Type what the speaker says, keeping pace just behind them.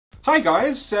Hi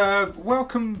guys,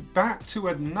 welcome back to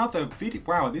another video.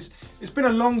 Wow, it's been a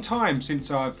long time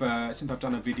since I've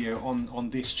done a video on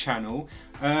this channel.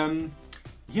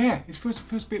 Yeah, it feels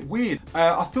a bit weird.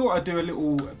 I thought I'd do a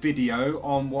little video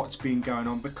on what's been going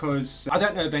on because I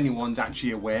don't know if anyone's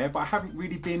actually aware, but I haven't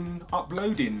really been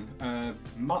uploading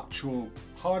much or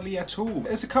hardly at all.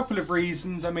 There's a couple of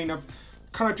reasons. I mean, I've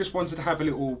kind of just wanted to have a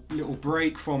little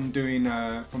break from doing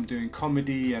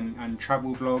comedy and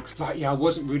travel vlogs. Like, yeah, I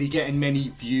wasn't really getting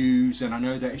many views, and I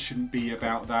know that it shouldn't be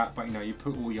about that, but you know, you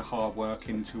put all your hard work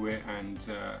into it, and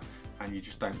you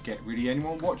just don't get really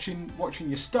anyone watching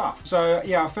your stuff. So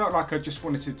yeah, I felt like I just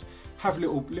wanted to have a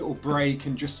little break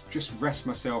and just rest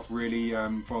myself really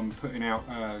from putting out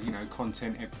you know,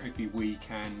 content every week,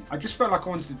 and I just felt like I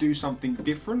wanted to do something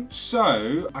different.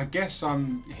 So I guess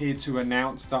I'm here to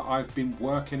announce that I've been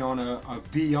working on a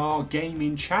VR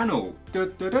gaming channel.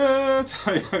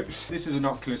 This is an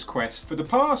Oculus Quest. For the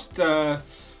past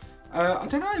I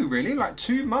don't know, really, like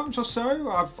 2 months or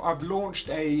so, I've launched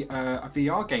a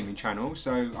VR gaming channel.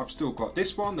 So I've still got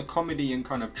this one, the comedy and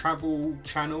kind of travel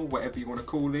channel, whatever you want to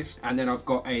call this. And then I've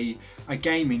got a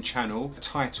gaming channel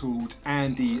titled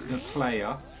Andy the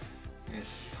Player.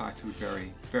 It's titled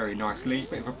very nicely.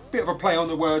 Bit of a play on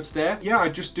the words there. Yeah, I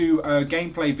just do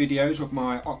gameplay videos of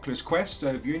my Oculus Quest. So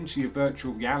if you're into your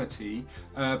virtual reality,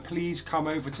 please come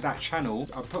over to that channel.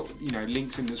 I'll put, you know,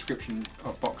 links in the description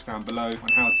box down below on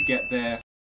how to get there.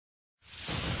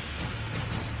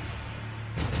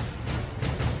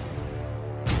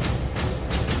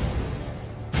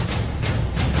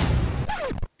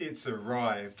 It's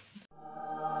arrived.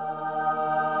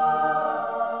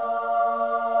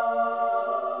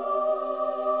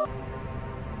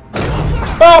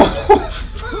 Oh!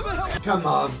 Come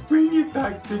on, bring it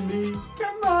back to me.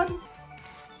 Come on.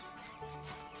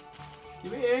 You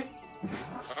here?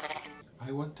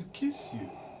 I want to kiss you.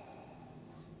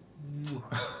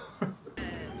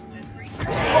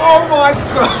 Oh my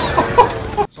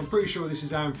god! So I'm pretty sure this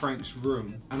is Anne Frank's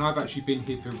room, and I've actually been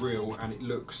here for real, and it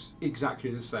looks exactly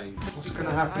the same. What's going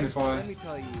to happen if I... Let me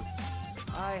tell you,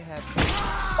 I have...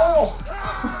 Oh!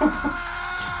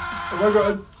 Have I got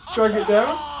to drag it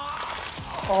down?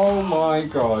 Oh my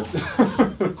god.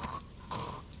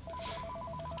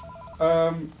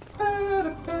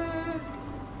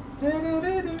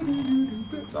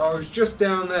 So I was just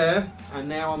down there and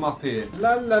now I'm up here.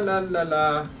 La la la la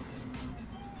la.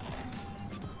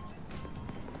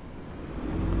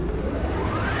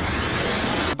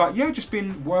 But yeah, just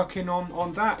been working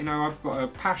on that. You know, I've got a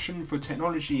passion for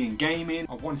technology and gaming.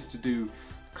 I wanted to do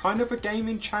kind of a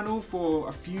gaming channel for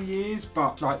a few years,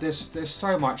 but like there's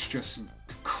so much just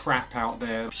crap out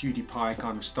there. PewDiePie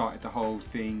kind of started the whole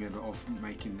thing of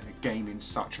making gaming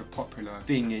such a popular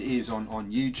thing it is on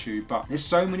YouTube, but there's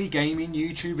so many gaming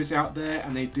YouTubers out there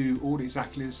and they do all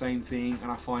exactly the same thing,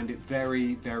 and I find it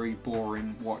very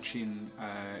boring watching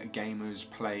gamers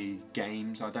play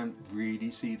games. I don't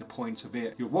really see the point of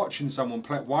it. You're watching someone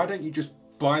play, why don't you just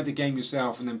buy the game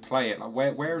yourself and then play it?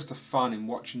 Like, where is the fun in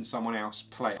watching someone else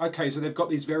play? Okay, so they've got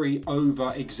these very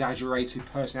over exaggerated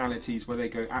personalities where they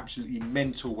go absolutely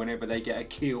mental whenever they get a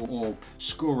kill or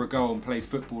score a goal and play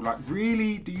football. Like,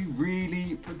 really, do you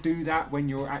really do that when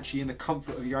you're actually in the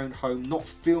comfort of your own home, not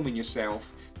filming yourself?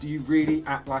 Do you really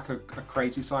act like a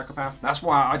crazy psychopath? That's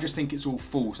why I just think it's all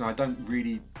false, and I don't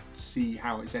really see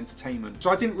how it's entertainment.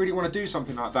 So I didn't really want to do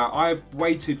something like that. I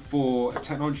waited for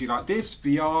technology like this,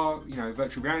 VR, you know,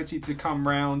 virtual reality, to come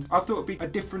round. I thought it'd be a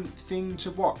different thing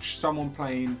to watch, someone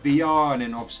playing VR, and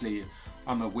then obviously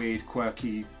I'm a weird,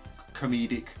 quirky,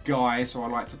 comedic guy, so I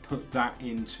like to put that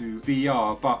into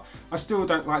VR, but I still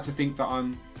don't like to think that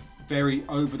I'm very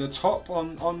over the top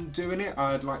on doing it.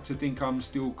 I'd like to think I'm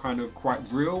still kind of quite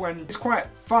real, and it's quite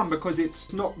fun because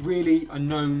it's not really a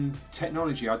known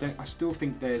technology. I still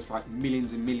think there's like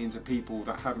millions and millions of people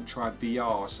that haven't tried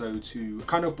VR, so to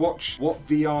kind of watch what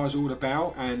VR is all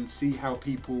about and see how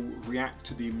people react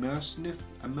to the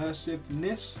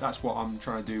immersiveness, that's what I'm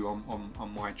trying to do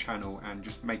on my channel, and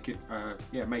just make it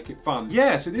yeah, make it fun.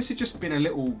 Yeah, so this has just been a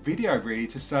little video really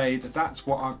to say that that's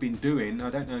what I've been doing. I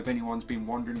don't know if anyone's been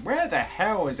wondering, where the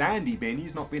hell has Andy been?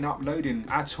 He's not been uploading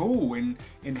at all in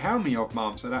how many odd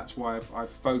months? So that's why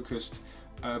I've focused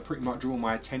pretty much all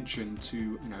my attention to,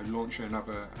 you know, launch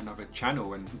another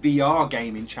channel, and VR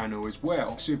gaming channel as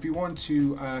well. So if you want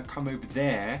to come over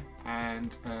there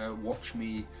and watch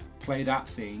me play that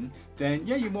thing, then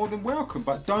yeah, you're more than welcome.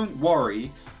 But don't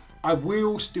worry, I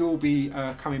will still be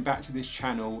coming back to this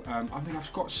channel. I mean,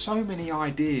 I've got so many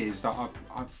ideas that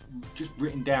I've just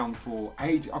written down for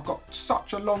ages. I've got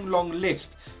such a long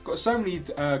list. I've got so many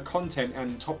content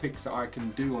and topics that I can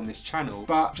do on this channel,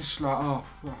 but just like, oh,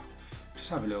 just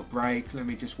have a little break. Let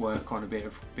me just work on a bit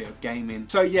of gaming.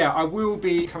 So yeah, I will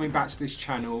be coming back to this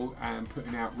channel and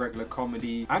putting out regular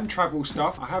comedy and travel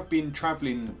stuff. I have been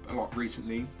traveling a lot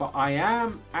recently, but I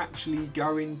am actually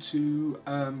going to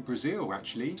Brazil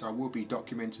actually. So I will be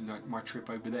documenting my trip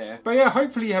over there. But yeah,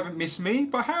 hopefully you haven't missed me.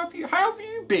 But how have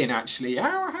you been actually?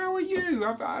 How are you?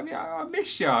 I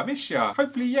miss ya. I miss ya.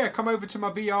 Hopefully, yeah, come over to my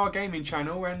VR gaming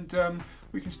channel and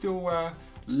we can still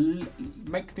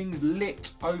make things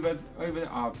lit over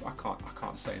oh, I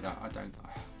can't say that. I don't.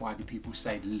 Why do people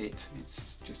say lit?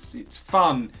 It's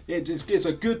fun. It's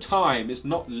a good time. It's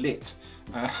not lit.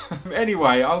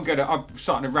 Anyway, I'm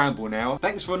starting to ramble now.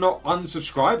 Thanks for not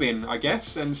unsubscribing, I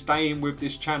guess, and staying with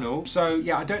this channel. So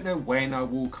yeah, I don't know when I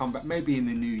will come back. Maybe in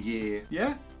the new year.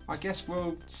 Yeah, I guess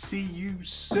we'll see you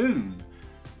soon.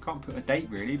 Can't put a date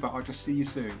really, but I'll just see you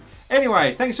soon.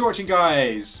 Anyway, thanks for watching,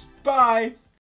 guys. Bye.